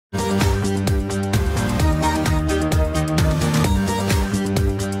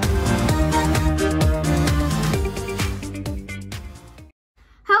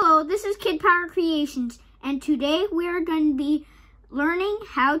Creations, and today we are going to be learning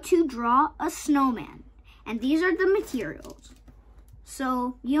how to draw a snowman. And these are the materials.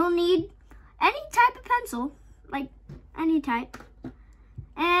 So you'll need any type of pencil, like any type,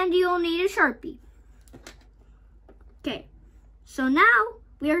 and you'll need a Sharpie. Okay, so now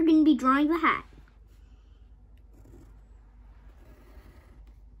we are going to be drawing the hat.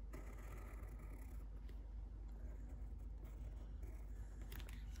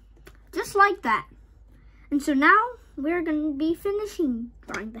 Just like that. And so now we're going to be finishing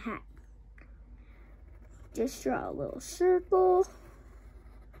drawing the hat. Just draw a little circle.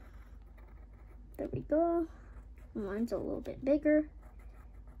 There we go. Mine's a little bit bigger.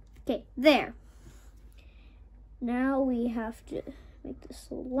 Okay, there. Now we have to make this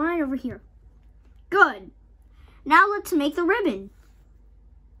little line over here. Good. Now let's make the ribbon.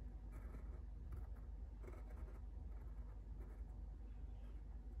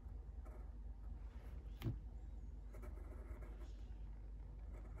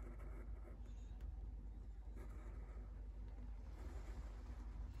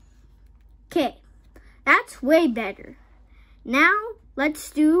 Okay, that's way better. Now, let's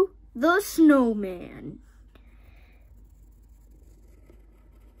do the snowman.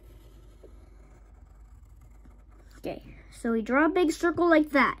 Okay, so we draw a big circle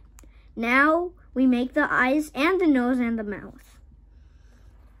like that. Now, we make the eyes and the nose and the mouth.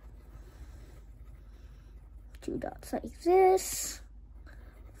 2 dots like this.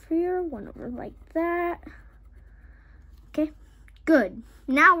 Here, 1 over like that. Okay, good.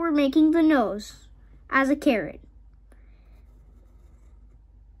 Now we're making the nose as a carrot.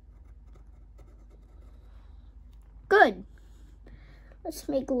 Good. Let's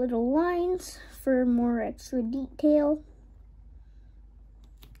make little lines for more extra detail.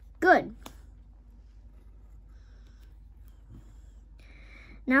 Good.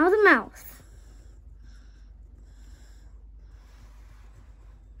 Now the mouth.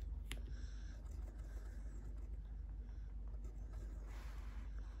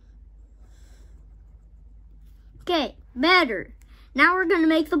 Okay, better. Now we're going to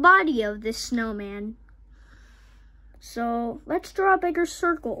make the body of this snowman. So let's draw a bigger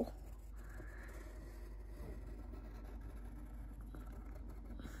circle.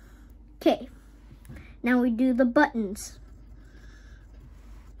 Okay, now we do the buttons.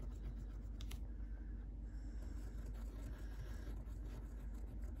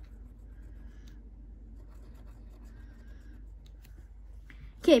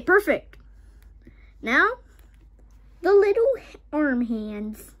 Okay, perfect. Now, the little arm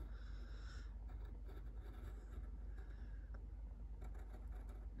hands.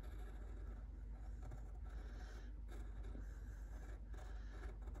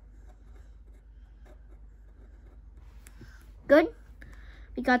 Good.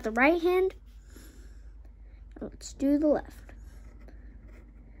 We got the right hand. Let's do the left.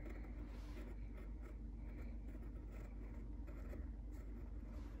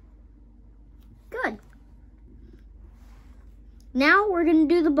 Good. Now we're going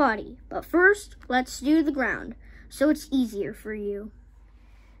to do the body, but first let's do the ground so it's easier for you.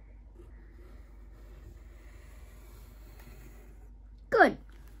 Good.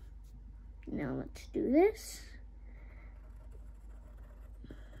 Now let's do this.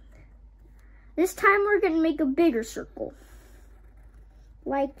 This time we're going to make a bigger circle,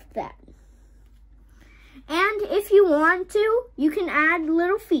 like that. And if you want to, you can add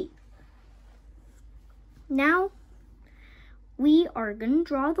little feet. Now, we are going to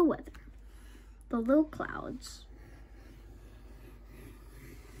draw the weather, the little clouds.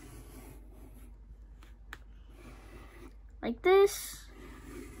 Like this,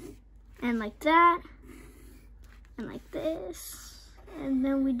 and like that, and like this, and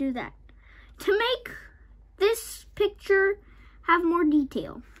then we do that. To make this picture have more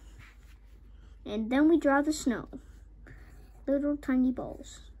detail. And then we draw the snow, little tiny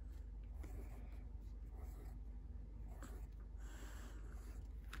balls.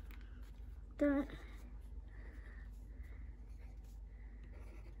 That.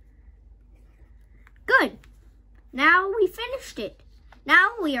 Good. Now we finished it. Now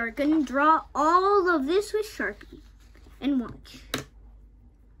we are going to draw all of this with Sharpie. And watch.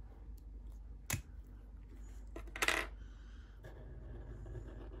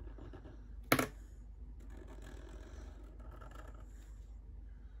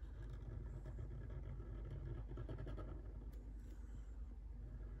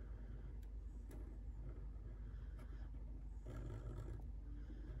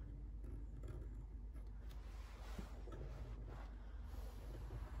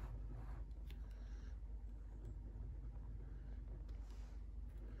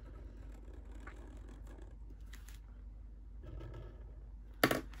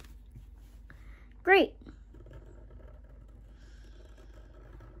 Great.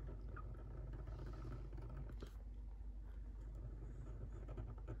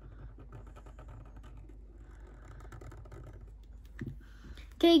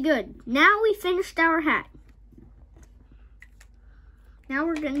 Okay, good. Now we finished our hat. Now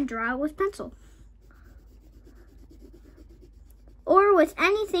we're going to draw it with pencil. Or with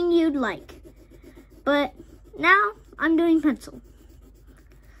anything you'd like. But now I'm doing pencil.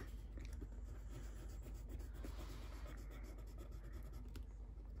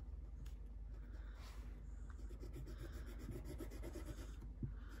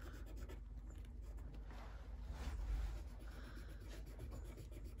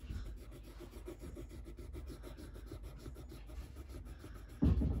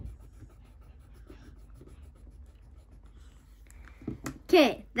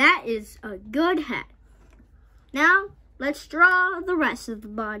 Okay, that is a good hat. Now, let's draw the rest of the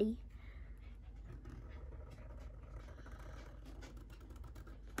body.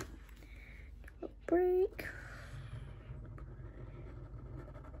 Break.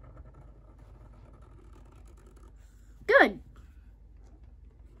 Good.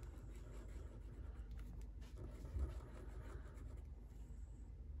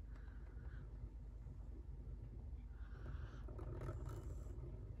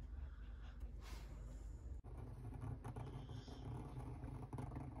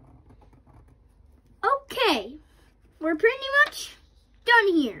 Okay, we're pretty much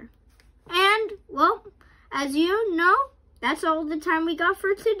done here. And, well, as you know, that's all the time we got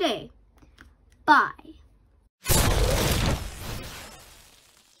for today. Bye.